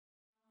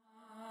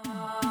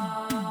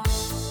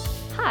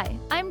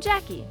I'm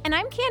Jackie. And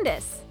I'm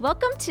Candace.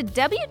 Welcome to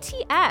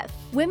WTF.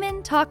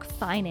 Women Talk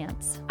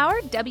Finance.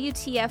 Our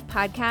WTF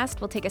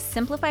podcast will take a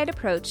simplified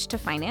approach to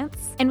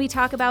finance, and we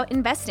talk about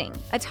investing,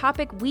 a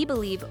topic we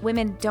believe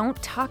women don't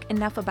talk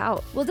enough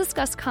about. We'll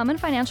discuss common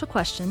financial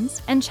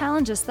questions and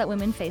challenges that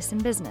women face in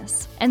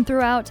business and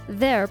throughout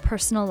their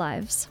personal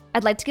lives.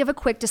 I'd like to give a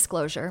quick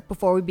disclosure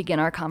before we begin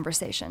our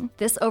conversation.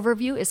 This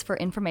overview is for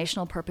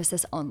informational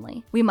purposes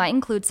only. We might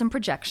include some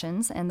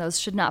projections, and those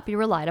should not be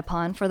relied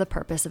upon for the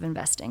purpose of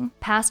investing.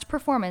 Past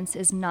performance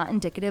is not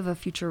indicative of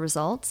future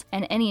results,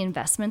 and any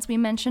investments we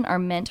mention are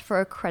meant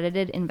for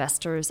accredited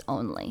investors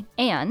only.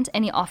 And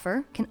any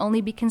offer can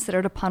only be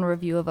considered upon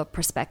review of a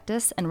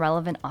prospectus and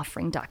relevant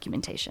offering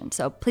documentation.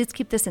 So please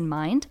keep this in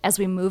mind as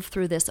we move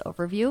through this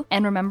overview,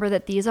 and remember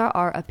that these are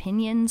our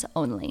opinions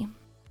only.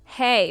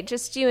 Hey,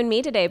 just you and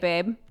me today,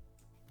 babe.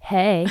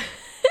 Hey.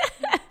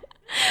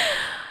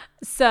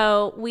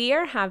 So we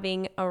are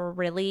having a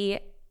really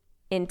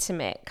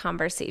intimate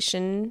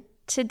conversation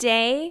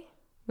today,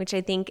 which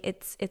I think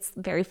it's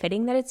very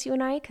fitting that it's you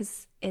and I,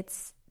 because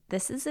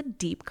this is a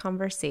deep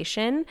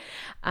conversation.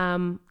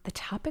 The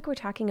topic we're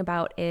talking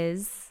about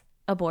is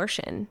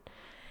abortion.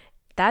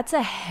 That's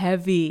a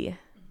heavy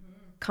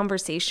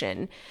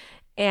conversation,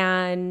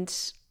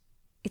 and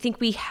I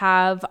think we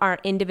have our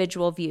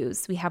individual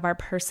views. We have our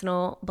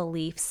personal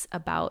beliefs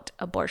about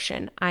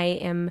abortion. I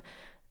am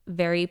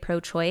very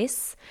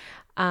pro-choice.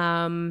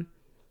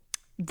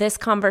 This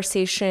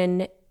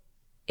conversation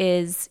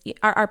is,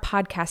 our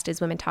podcast is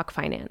Women Talk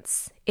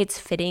Finance. It's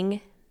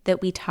fitting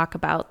that we talk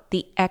about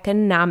the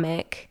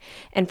economic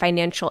and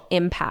financial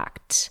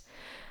impact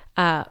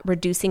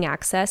reducing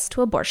access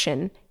to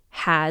abortion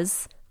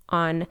has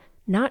on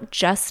not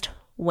just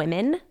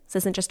women. This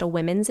isn't just a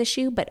women's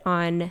issue, but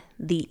on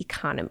the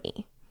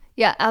economy.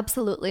 Yeah,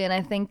 absolutely. And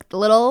I think the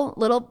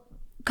little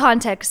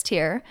context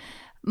here,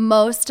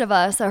 most of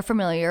us are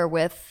familiar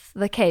with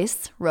the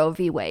case Roe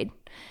v. Wade.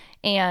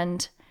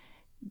 And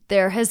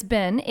there has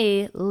been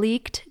a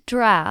leaked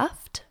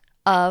draft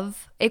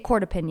of a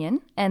court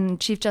opinion, and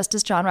Chief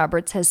Justice John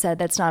Roberts has said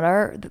that's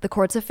not the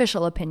court's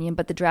official opinion,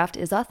 but the draft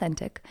is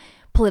authentic.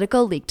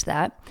 Politico leaked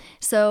that.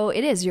 So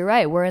it is, you're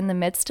right, we're in the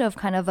midst of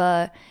kind of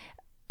a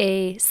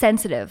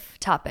sensitive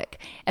topic.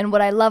 And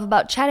what I love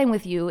about chatting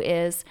with you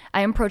is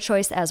I am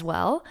pro-choice as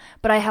well,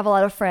 but I have a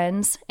lot of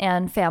friends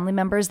and family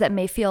members that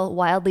may feel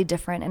wildly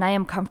different, and I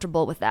am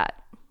comfortable with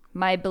that.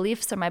 My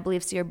beliefs are my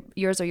beliefs,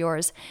 yours are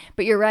yours.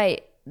 But you're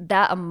right,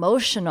 that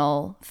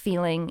emotional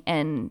feeling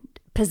and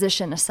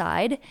position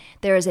aside,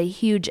 there is a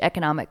huge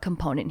economic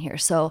component here.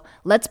 So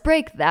let's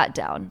break that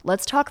down.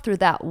 Let's talk through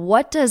that.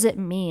 What does it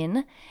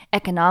mean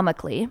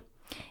economically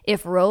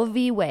if Roe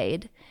v.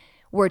 Wade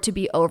were to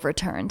be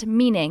overturned,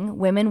 meaning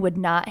women would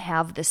not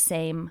have the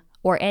same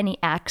or any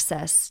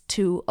access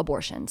to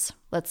abortions?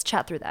 Let's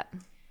chat through that.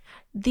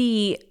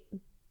 The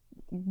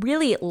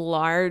really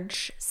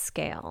large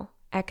scale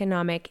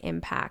economic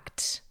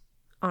impact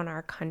on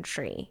our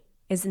country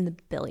is in the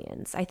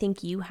billions. I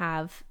think you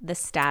have the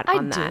stat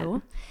on that. I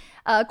do.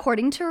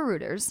 According to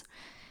Reuters,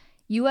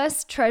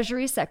 U.S.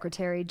 Treasury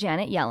Secretary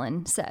Janet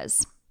Yellen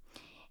says,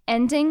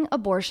 ending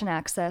abortion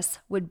access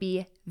would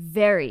be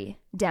very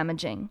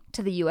damaging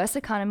to the U.S.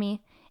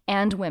 economy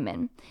and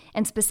women.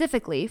 And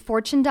specifically,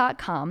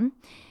 Fortune.com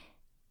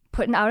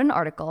put out an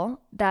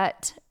article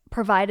that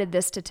provided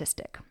this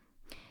statistic.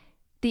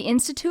 The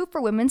Institute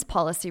for Women's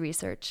Policy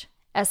Research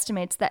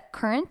estimates that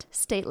current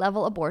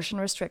state-level abortion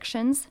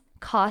restrictions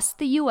cost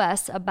the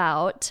U.S.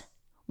 about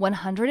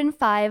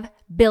 $105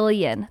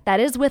 billion. That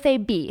is with a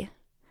B.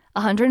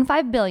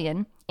 $105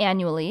 billion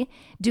annually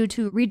due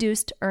to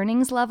reduced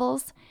earnings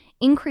levels,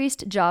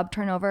 increased job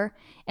turnover,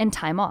 and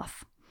time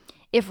off.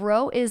 If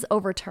Roe is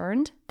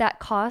overturned, that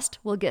cost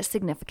will get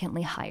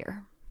significantly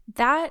higher.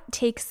 That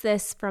takes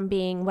this from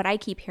being what I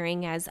keep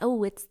hearing as,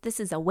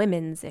 this is a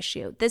women's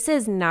issue. This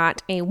is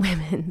not a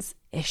women's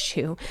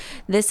issue.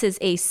 This is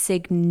a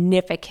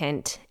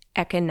significant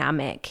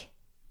economic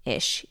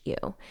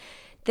issue.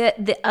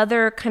 The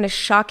other kind of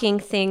shocking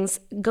things,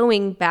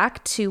 going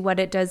back to what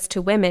it does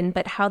to women,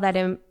 but how that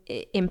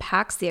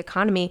impacts the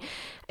economy.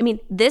 I mean,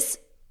 this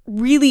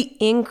really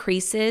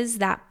increases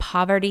that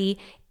poverty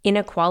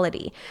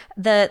inequality.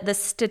 The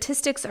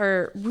statistics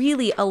are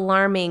really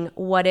alarming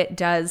what it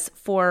does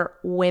for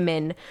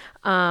women.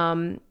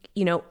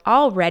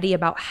 Already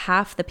about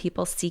half the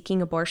people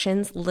seeking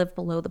abortions live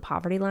below the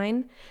poverty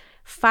line.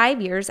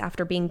 5 years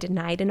after being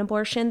denied an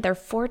abortion, they're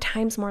 4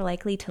 times more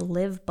likely to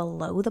live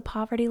below the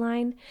poverty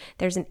line.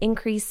 There's an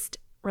increased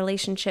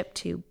relationship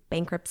to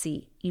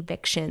bankruptcy,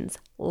 evictions,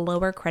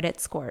 lower credit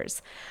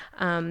scores.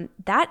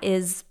 That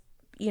is,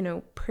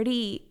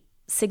 pretty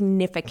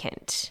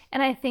significant.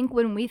 And I think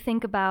when we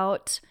think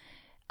about,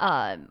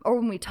 or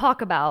when we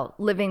talk about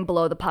living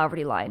below the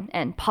poverty line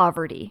and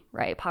poverty,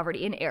 right?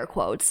 Poverty in air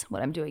quotes,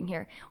 what I'm doing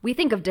here. We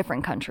think of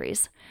different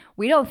countries.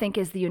 We don't think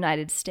of the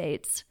United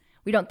States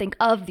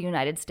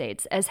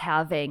as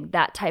having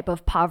that type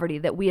of poverty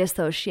that we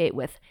associate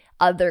with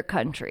other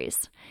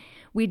countries.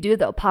 We do,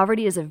 though.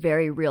 Poverty is a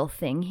very real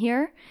thing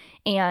here.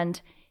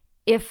 And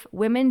If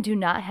women do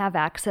not have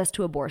access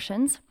to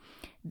abortions,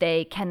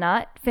 they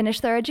cannot finish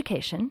their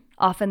education.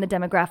 Often the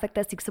demographic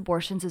that seeks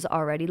abortions is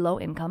already low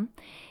income.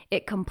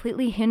 It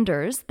completely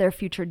hinders their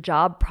future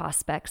job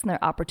prospects and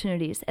their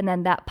opportunities. And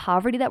then that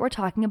poverty that we're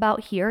talking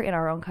about here in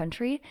our own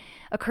country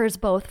occurs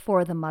both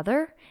for the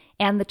mother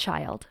and the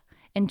child.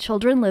 And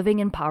children living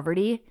in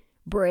poverty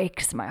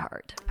breaks my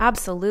heart.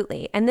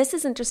 Absolutely. And this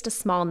isn't just a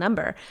small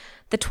number.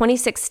 The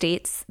 26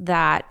 states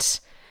that,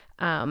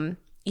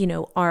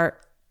 are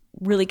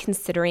really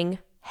considering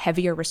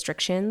heavier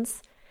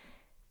restrictions,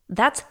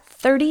 that's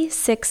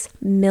 36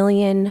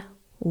 million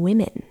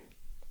women.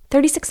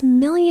 36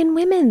 million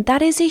women.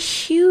 That is a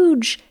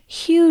huge,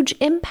 huge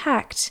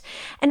impact.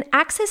 And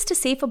access to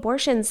safe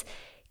abortions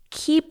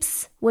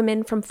keeps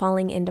women from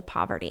falling into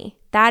poverty.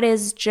 That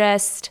is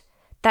just,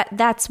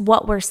 that's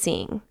what we're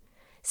seeing.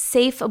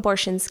 Safe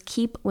abortions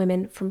keep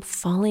women from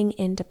falling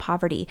into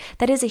poverty.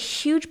 That is a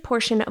huge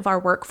portion of our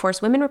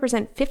workforce. Women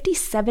represent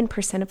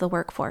 57% of the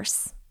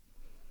workforce.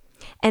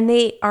 And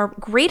they are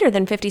greater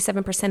than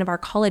 57% of our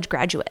college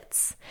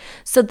graduates.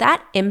 So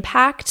that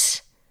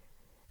impact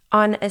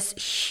on a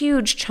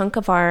huge chunk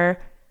of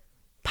our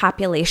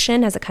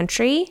population as a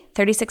country,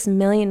 36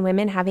 million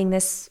women having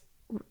this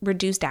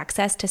reduced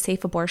access to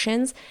safe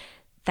abortions,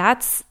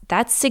 that's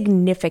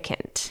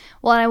significant.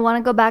 Well, and I want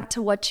to go back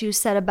to what you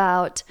said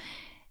about,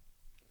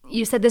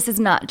 you said this is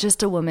not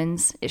just a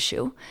woman's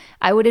issue.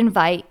 I would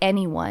invite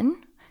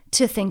anyone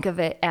to think of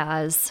it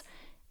as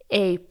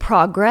a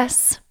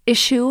progress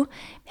issue,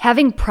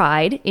 having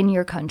pride in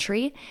your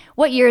country.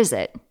 What year is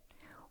it?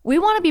 We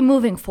want to be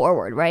moving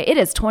forward, right? It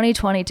is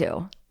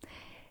 2022.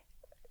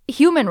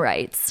 Human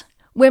rights,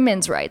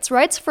 women's rights,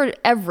 rights for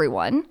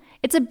everyone.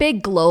 It's a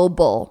big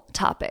global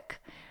topic.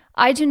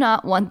 I do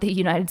not want the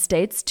United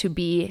States to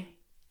be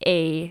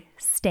a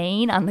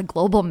stain on the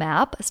global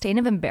map, a stain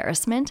of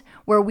embarrassment,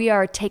 where we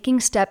are taking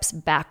steps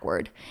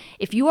backward.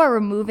 If you are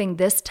removing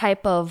this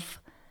type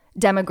of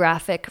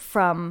demographic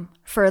from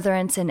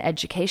furtherance in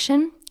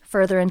education,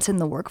 furtherance in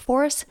the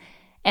workforce,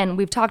 and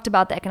we've talked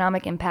about the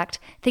economic impact,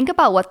 think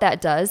about what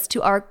that does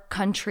to our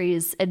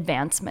country's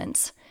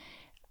advancements.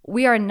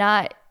 We are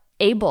not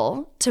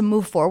able to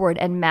move forward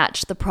and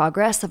match the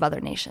progress of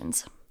other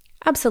nations.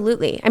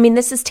 Absolutely. I mean,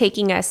 this is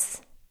taking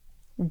us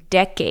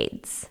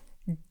decades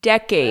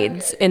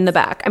in the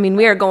back. I mean,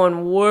 we are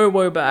going way,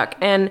 way back.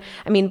 And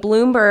I mean,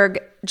 Bloomberg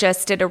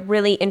just did a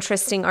really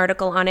interesting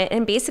article on it.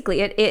 And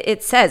basically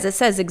it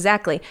says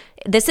exactly,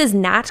 this is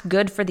not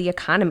good for the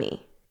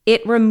economy.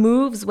 It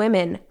removes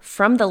women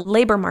from the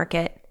labor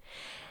market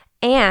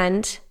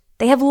and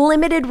they have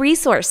limited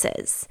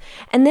resources.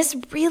 And this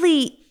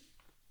really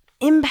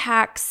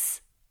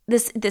impacts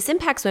this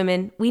impacts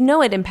women. We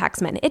know it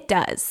impacts men. It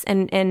does.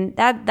 And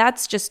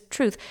that's just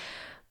truth.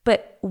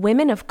 But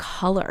women of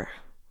color,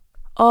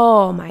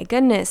 oh my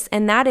goodness.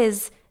 And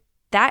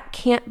that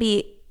can't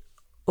be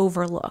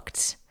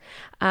overlooked.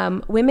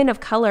 Women of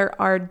color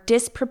are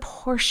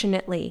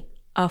disproportionately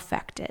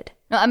affected.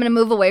 No, I'm going to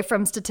move away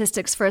from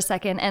statistics for a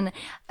second, and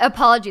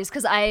apologies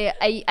because I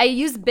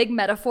use big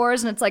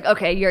metaphors and it's like,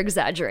 okay, you're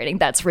exaggerating.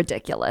 That's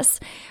ridiculous.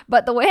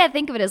 But the way I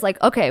think of it is like,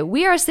 okay,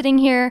 we are sitting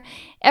here.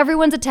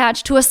 Everyone's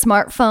attached to a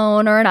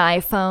smartphone or an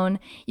iPhone.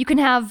 You can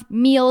have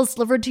meals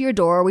delivered to your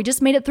door. We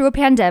just made it through a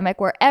pandemic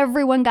where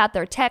everyone got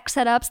their tech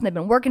setups and they've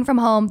been working from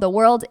home. The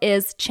world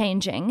is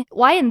changing.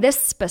 Why in this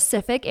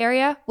specific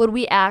area would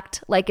we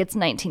act like it's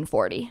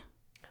 1940?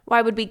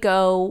 Why would we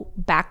go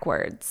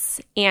backwards?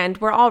 And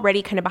we're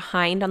already kind of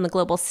behind on the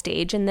global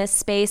stage in this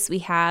space. We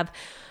have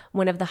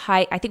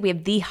I think we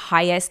have the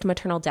highest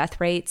maternal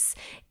death rates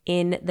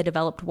in the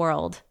developed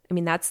world. I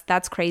mean,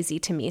 that's crazy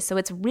to me. So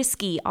it's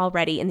risky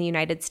already in the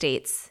United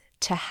States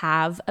to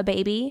have a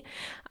baby.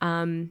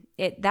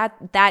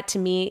 That to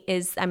me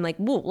is, I'm like,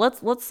 whoa,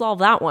 let's solve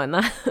that one.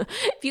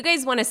 If you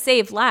guys want to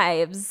save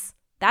lives,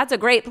 that's a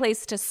great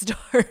place to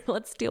start.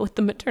 Let's deal with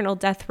the maternal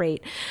death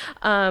rate.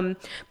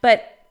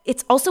 But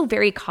it's also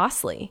very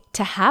costly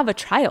to have a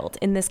child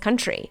in this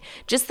country.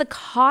 Just the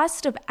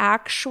cost of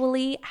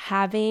actually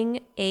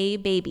having a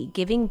baby,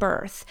 giving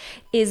birth,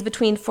 is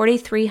between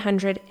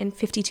 $4,300 and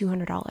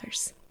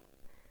 $5,200.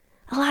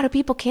 A lot of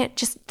people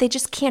they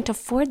just can't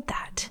afford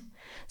that.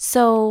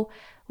 So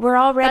we're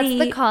already...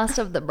 That's the cost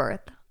of the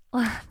birth.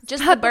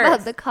 Just the birth.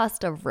 About the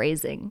cost of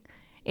raising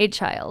a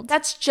child.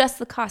 That's just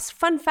the cost.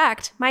 Fun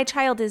fact, my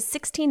child is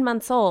 16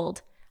 months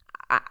old.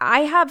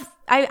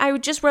 I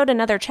just wrote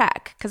another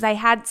check because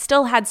I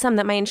still had some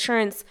that my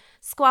insurance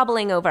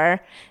squabbling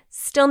over,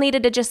 still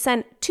needed to just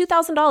send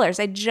 $2,000.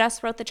 I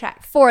just wrote the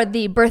check. For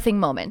the birthing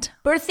moment.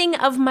 Birthing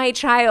of my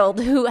child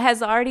who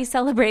has already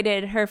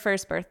celebrated her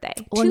first birthday.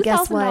 Well, $2,000.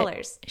 Guess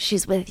what?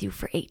 She's with you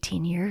for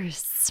 18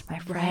 years, my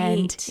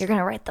friend. Right. You're going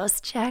to write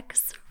those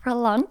checks for a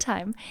long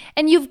time.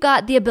 And you've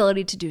got the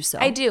ability to do so.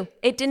 I do.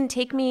 It didn't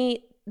take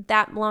me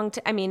that long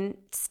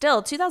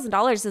still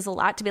 $2,000 is a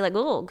lot to be like,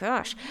 oh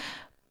gosh.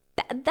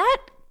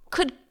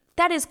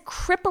 That is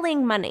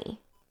crippling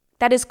money.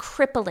 That is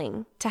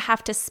crippling to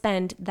have to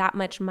spend that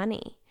much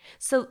money.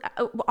 So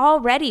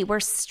already we're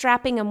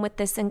strapping them with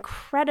this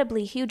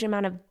incredibly huge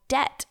amount of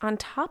debt on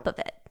top of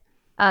it.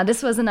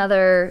 This was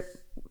another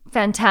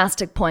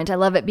fantastic point. I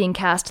love it being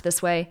cast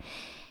this way.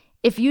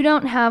 If you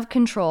don't have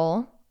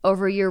control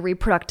over your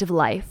reproductive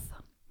life,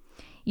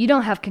 you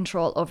don't have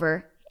control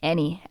over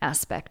any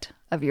aspect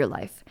of your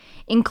life,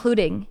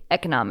 including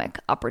economic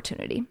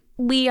opportunity.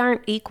 We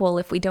aren't equal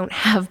if we don't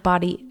have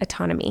body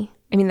autonomy.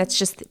 I mean, that's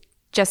just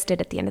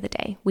it at the end of the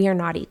day. We are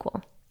not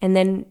equal. And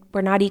then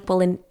we're not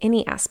equal in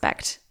any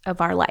aspect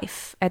of our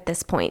life at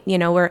this point. You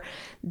know,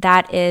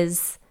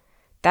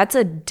 that's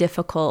a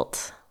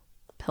difficult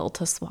pill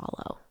to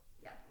swallow.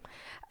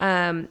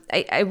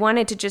 I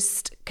wanted to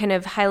just kind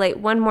of highlight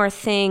one more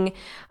thing.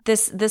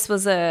 This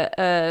was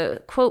a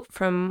quote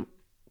from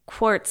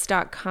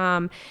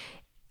quartz.com.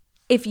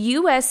 If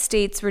U.S.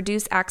 states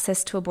reduce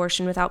access to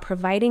abortion without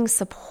providing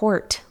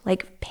support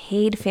like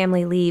paid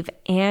family leave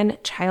and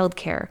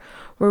childcare,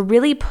 we're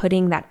really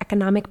putting that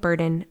economic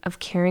burden of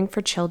caring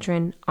for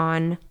children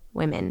on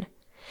women.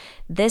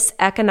 This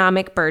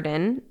economic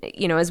burden,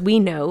 as we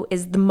know,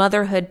 is the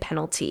motherhood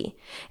penalty,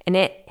 and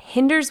it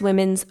hinders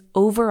women's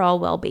overall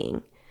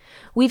well-being.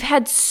 We've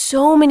had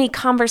so many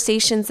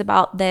conversations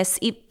about this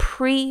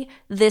pre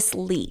this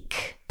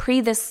leak,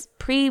 pre this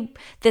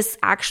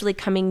actually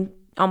coming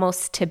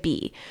almost to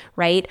be,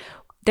 right?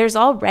 There's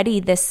already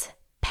this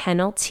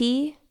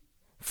penalty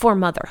for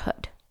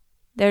motherhood.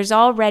 There's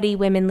already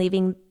women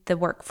leaving the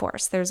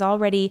workforce. There's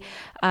already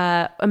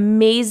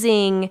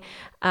amazing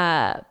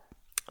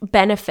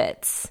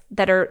benefits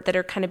that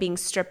are kind of being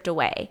stripped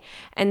away.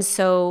 And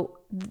so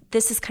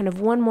this is kind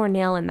of one more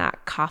nail in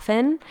that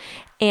coffin.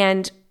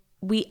 And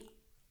we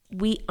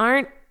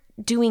aren't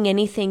doing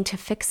anything to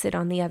fix it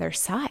on the other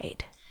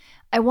side.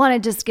 I want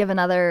to just give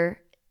another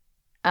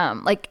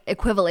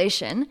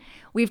equivalation.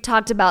 We've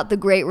talked about the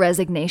Great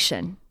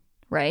Resignation,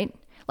 right?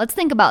 Let's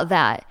think about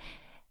that.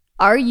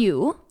 Are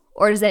you,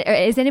 or is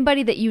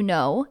anybody that you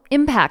know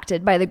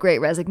impacted by the Great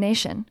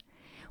Resignation?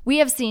 We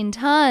have seen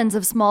tons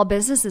of small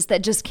businesses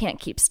that just can't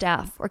keep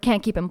staff or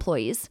can't keep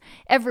employees.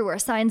 Everywhere,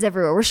 signs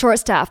everywhere. We're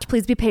short-staffed.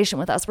 Please be patient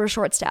with us. We're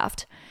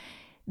short-staffed.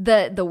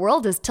 The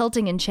world is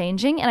tilting and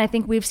changing, and I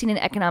think we've seen an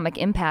economic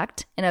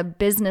impact and a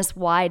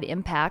business-wide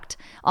impact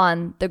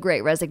on the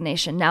Great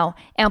Resignation. Now,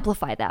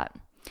 amplify that.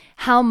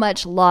 How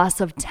much loss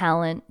of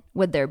talent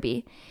would there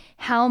be?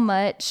 How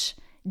much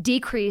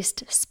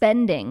decreased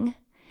spending,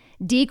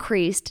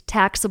 decreased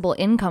taxable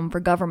income for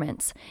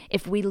governments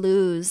if we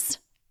lose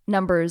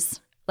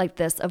numbers like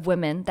this of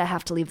women that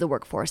have to leave the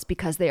workforce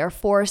because they are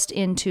forced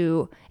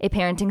into a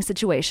parenting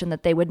situation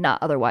that they would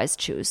not otherwise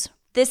choose?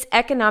 This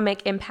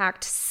economic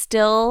impact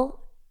still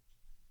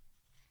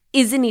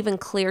isn't even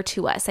clear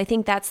to us. I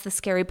think that's the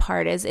scary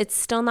part, is it's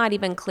still not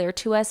even clear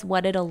to us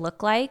what it'll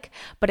look like.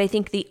 But I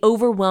think the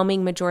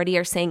overwhelming majority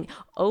are saying,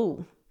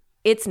 oh,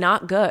 it's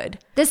not good.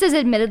 This is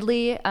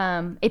admittedly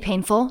a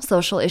painful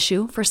social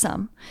issue for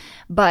some,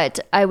 but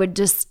I would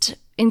just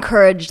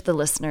encourage the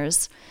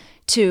listeners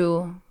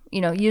to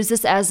use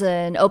this as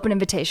an open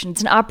invitation.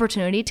 It's an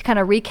opportunity to kind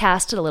of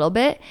recast it a little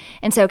bit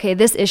and say, okay,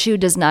 this issue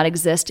does not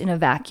exist in a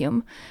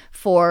vacuum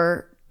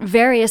for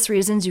various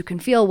reasons. You can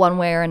feel one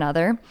way or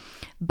another,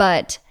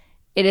 but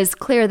it is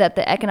clear that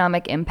the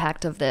economic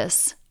impact of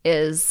this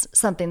is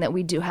something that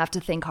we do have to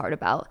think hard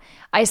about.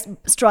 I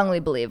strongly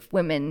believe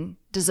women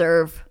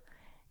deserve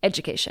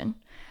education.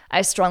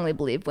 I strongly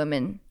believe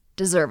women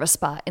deserve a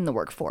spot in the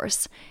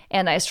workforce.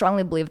 And I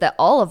strongly believe that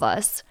all of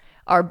us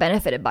are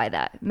benefited by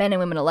that. Men and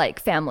women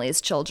alike,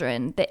 families,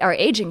 children, our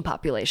aging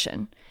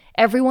population.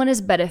 Everyone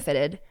is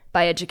benefited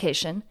by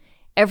education.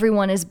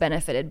 Everyone is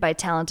benefited by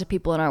talented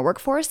people in our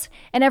workforce.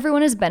 And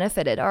everyone is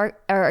benefited. Our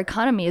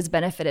economy is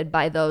benefited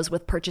by those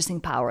with purchasing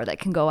power that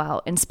can go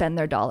out and spend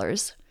their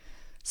dollars.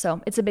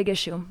 So it's a big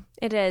issue.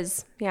 It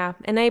is, yeah.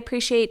 And I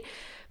appreciate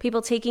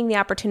people taking the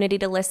opportunity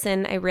to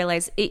listen. I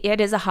realize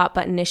it is a hot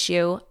button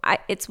issue.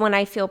 It's one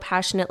I feel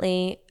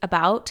passionately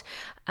about.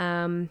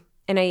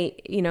 And I,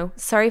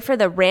 sorry for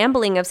the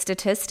rambling of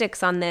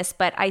statistics on this,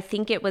 but I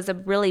think it was a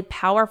really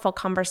powerful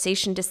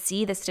conversation to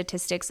see the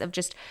statistics of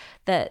just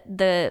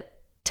the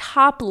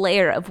top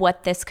layer of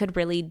what this could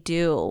really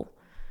do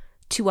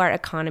to our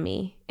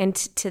economy and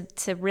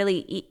to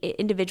really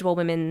individual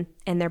women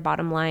and their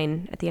bottom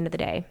line at the end of the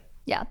day.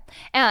 Yeah.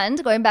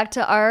 And going back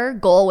to our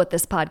goal with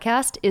this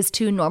podcast is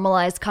to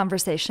normalize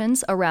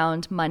conversations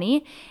around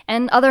money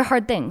and other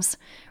hard things,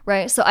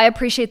 right? So I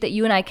appreciate that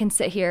you and I can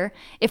sit here.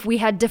 If we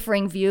had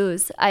differing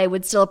views, I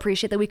would still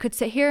appreciate that we could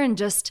sit here and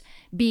just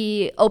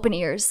be open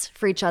ears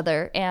for each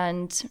other.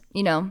 And,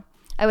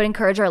 I would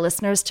encourage our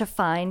listeners to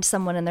find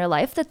someone in their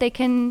life that they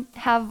can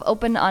have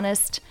open,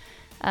 honest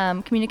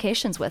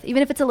communications with,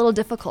 even if it's a little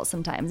difficult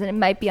sometimes. And it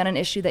might be on an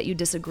issue that you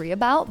disagree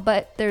about,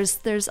 but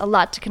there's a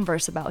lot to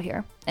converse about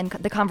here, and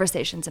the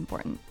conversation's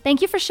important.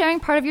 Thank you for sharing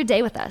part of your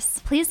day with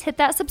us. Please hit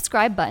that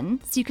subscribe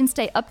button so you can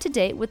stay up to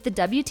date with the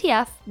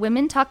WTF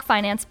Women Talk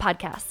Finance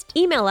podcast.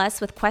 Email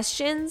us with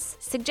questions,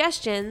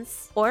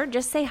 suggestions, or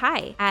just say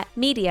hi at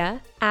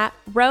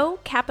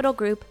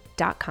media@rowcapitalgroup.com.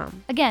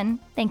 overturningcapitalgroup.com. Again,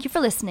 thank you for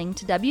listening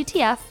to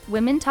WTF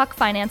Women Talk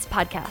Finance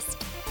Podcast.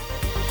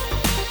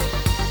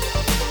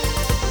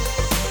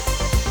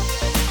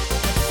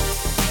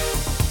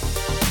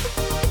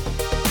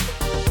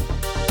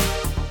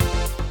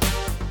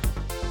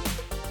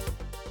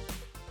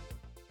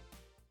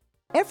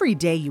 Every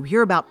day you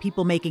hear about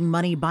people making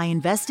money by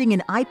investing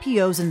in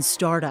IPOs and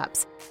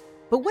startups.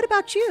 But what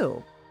about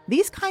you?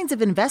 These kinds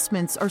of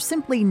investments are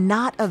simply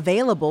not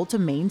available to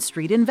Main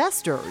Street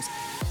investors.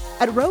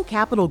 At Rowe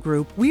Capital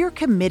Group, we are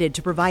committed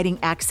to providing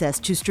access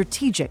to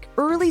strategic,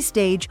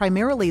 early-stage,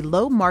 primarily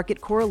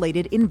low-market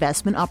correlated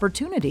investment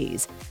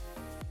opportunities.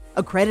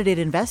 Accredited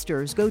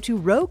investors go to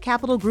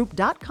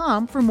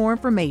rowecapitalgroup.com for more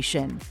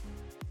information.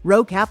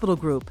 Rowe Capital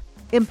Group,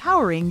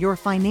 empowering your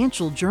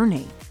financial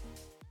journey.